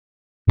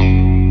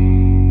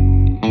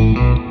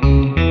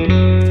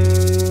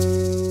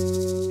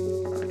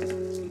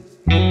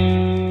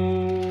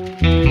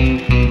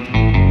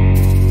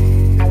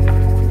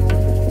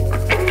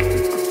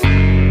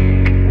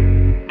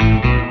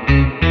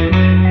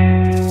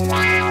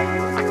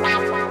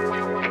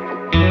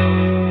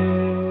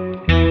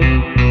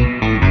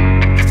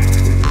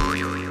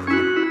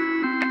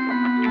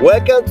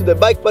Welcome to the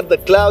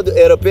bikepark.cloud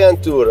European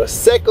Tour.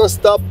 Second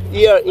stop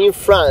here in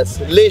France,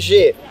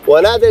 Léger.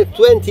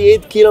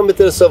 128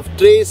 kilometers of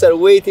trails are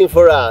waiting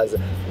for us.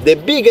 The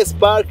biggest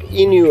park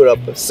in Europe.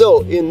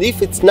 So, and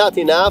if it's not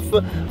enough,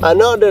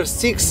 another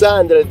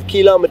 600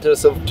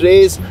 kilometers of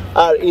trails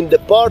are in the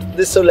Porte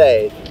du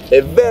Soleil,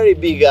 a very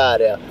big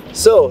area.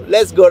 So,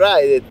 let's go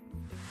ride it.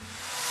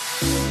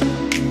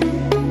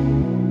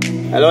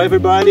 Hello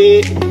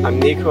everybody, I'm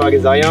Niko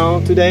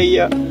Aghazarian. Today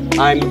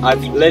I'm at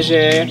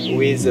Léger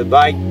with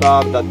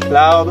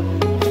bikepark.cloud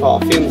for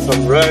film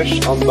some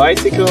rush on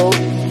bicycle.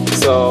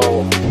 So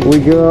we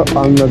go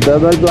on the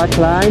double black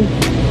line.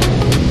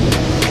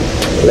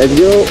 Let's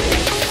go!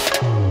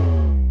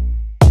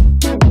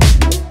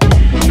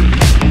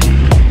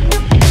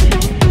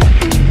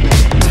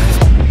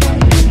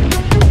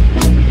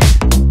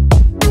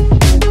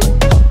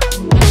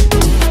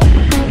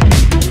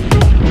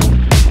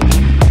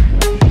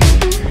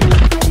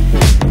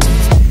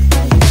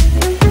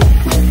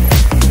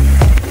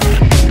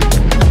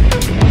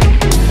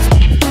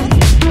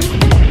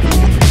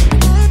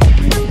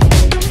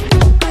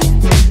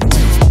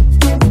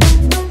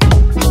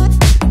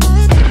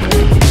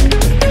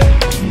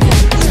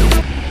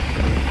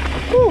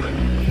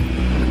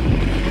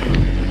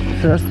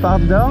 First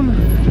part down.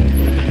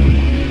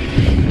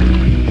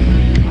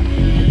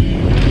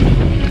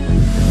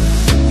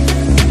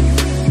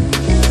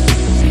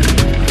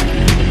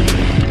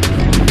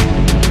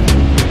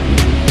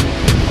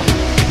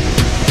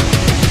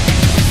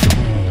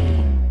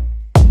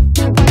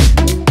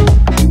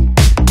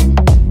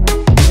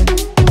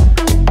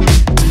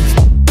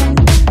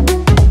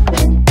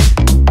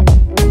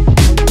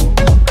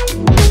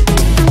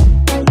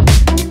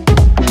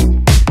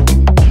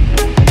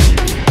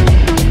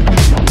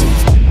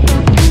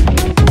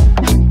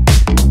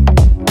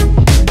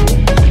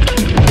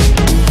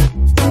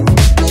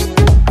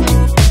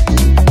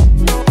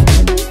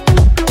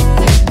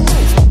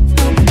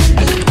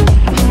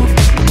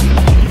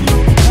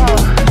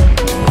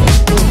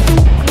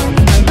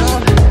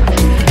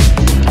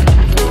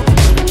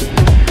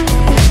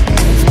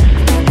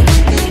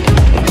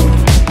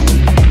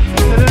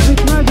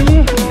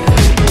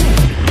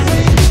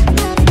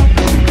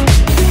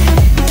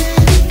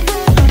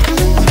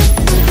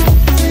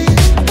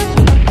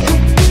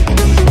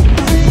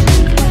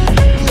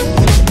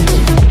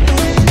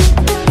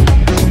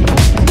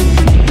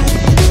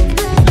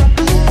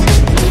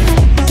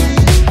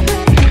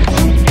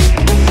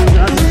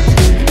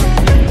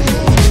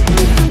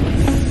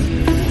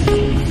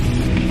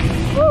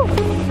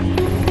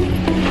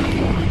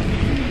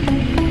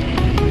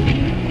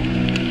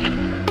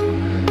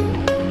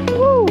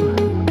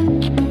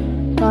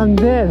 I'm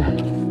dead.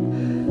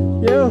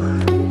 Yo.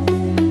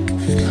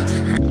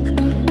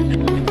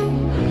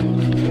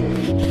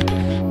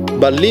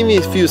 But leave me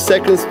a few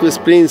seconds to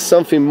explain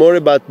something more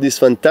about this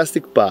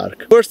fantastic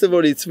park. First of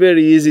all, it's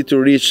very easy to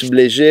reach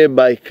Léger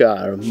by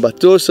car,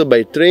 but also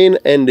by train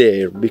and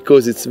air,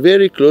 because it's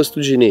very close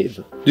to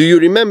Geneva. Do you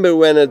remember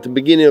when at the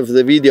beginning of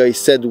the video I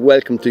said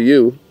welcome to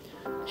you?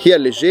 Here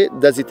Léger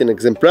does it in an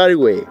exemplary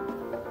way.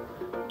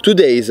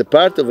 Today is a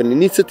part of an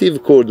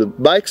initiative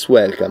called Bikes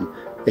Welcome,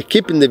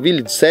 equipping the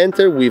village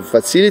center with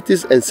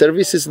facilities and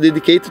services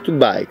dedicated to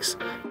bikes.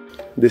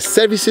 The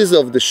services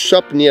of the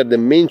shop near the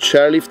main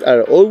chairlift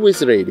are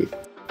always ready.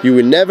 You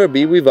will never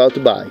be without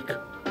a bike.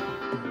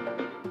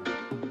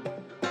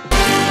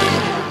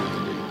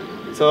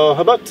 So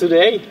how about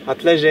today at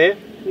Léger?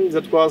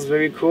 That was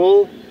very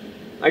cool.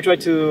 I tried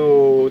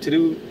to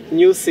do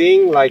new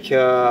thing like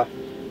at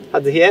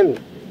the end,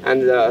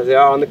 and they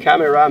are on the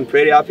camera. I'm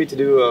pretty happy to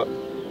do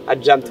a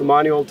jump to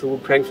manual to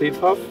crank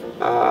flip off.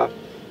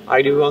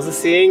 I do other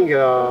thing.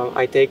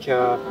 I take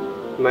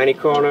many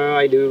corner,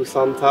 I do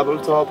some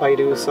tabletop, I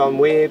do some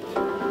whip,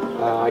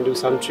 I do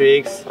some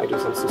tricks, I do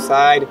some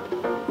suicide.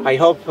 I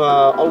hope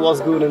all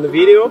was good in the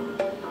video.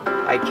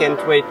 I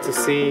can't wait to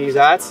see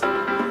that,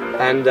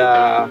 and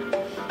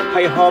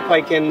I hope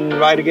I can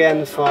ride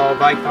again for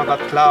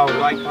bikepark.cloud.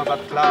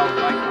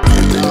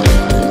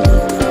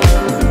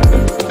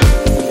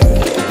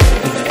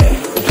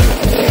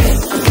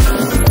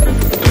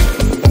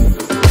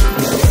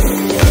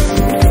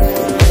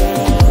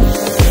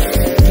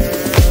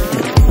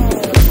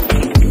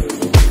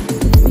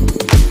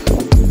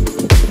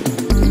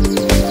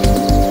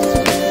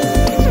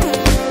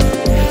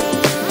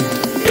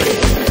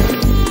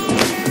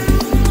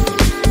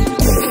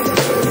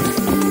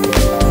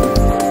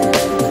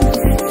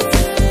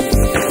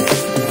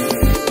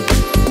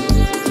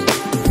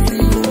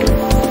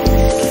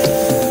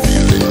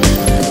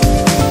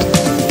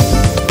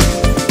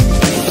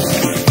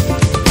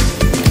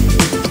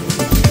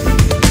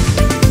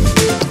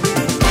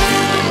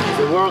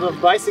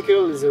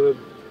 Bicycle is a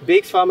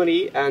big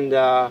family, and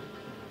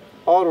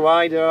all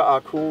riders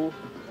are cool,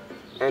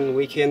 and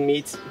we can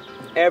meet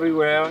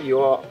everywhere.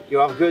 You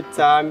have good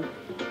time,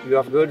 you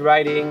have good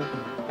riding,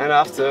 and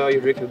after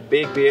you drink a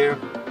big beer,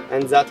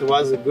 and that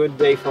was a good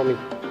day for me.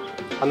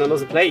 On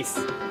another place,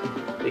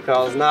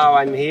 because now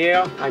I'm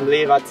here. I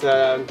live at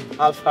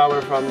half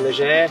hour from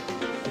Léger.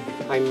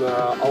 I'm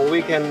all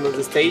weekend at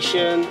the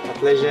station, at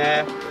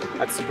Léger,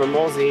 at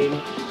Supermorzine,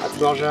 at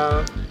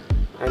Morgin,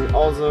 and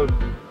all the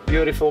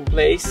beautiful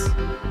place.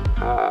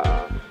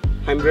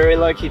 I'm very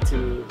lucky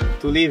to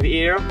live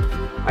here.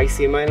 I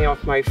see many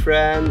of my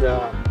friends,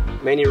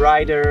 many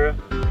riders,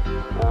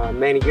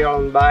 many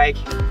girls on bike,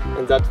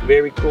 and that's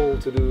very cool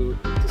to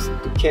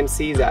can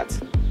see that.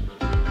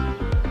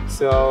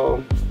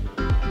 So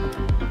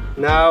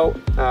now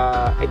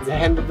it's the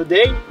end of the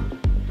day,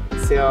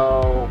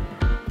 so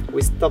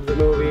we stop the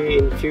movie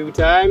in few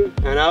time,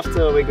 and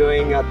after we're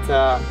going at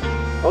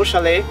au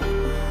chalet,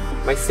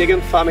 my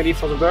second family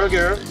for the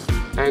burger,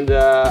 and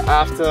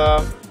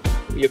after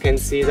you can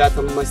see that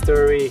on my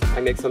story.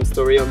 I make some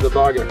story on the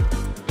burger.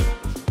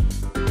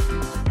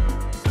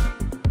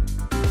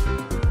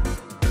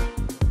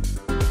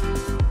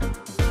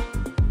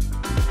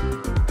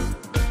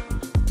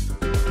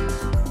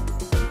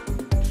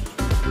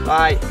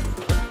 Bye.